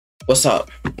What's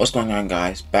up? What's going on,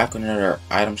 guys? Back with another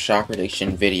item shop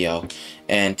prediction video,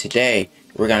 and today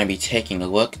we're going to be taking a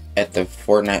look at the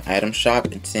Fortnite item shop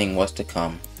and seeing what's to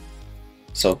come.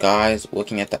 So guys,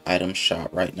 looking at the item shop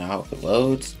right now, if it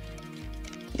loads,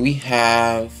 we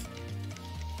have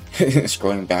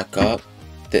scrolling back up,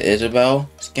 the Isabel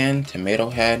skin, tomato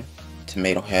head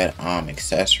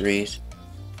accessories,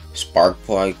 spark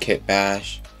plug, kit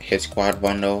bash, hit squad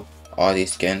bundle. All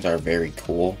these skins are very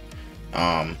cool.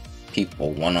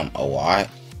 People want them a lot,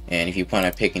 and if you plan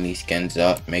on picking these skins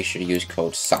up, make sure to use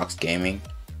code SOXGaming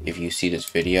if you see this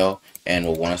video and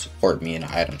will want to support me in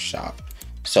the item shop.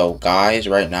 So guys,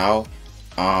 right now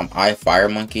I fire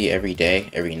monkey every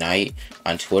night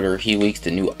on Twitter. He leaks the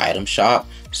new item shop,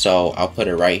 so I'll put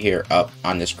it right here up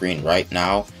on the screen right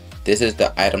now. This is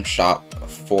the item shop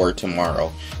for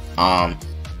tomorrow.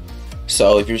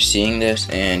 So if you're seeing this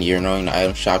and you're knowing the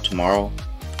item shop tomorrow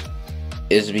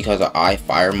is because of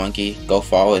Fire Monkey. Go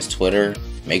follow his Twitter.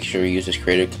 Make sure you use his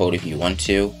creator code if you want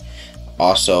to.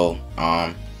 Also,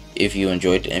 if you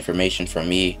enjoyed the information from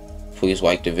me, please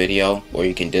like the video, or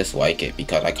you can dislike it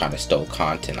because I kind of stole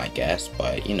content, I guess.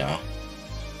 But you know,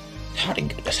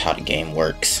 that's how the game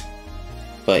works.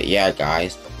 But yeah,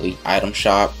 guys, the item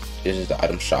shop. This is the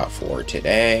item shop for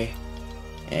today.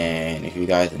 And if you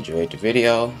guys enjoyed the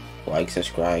video, like,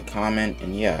 subscribe, comment,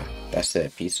 and yeah, that's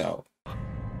it. Peace out.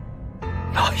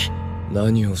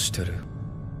 何をしてる？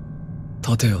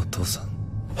立てよ、父さん。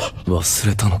忘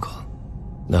れたのか？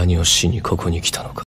何をしにここに来たのか。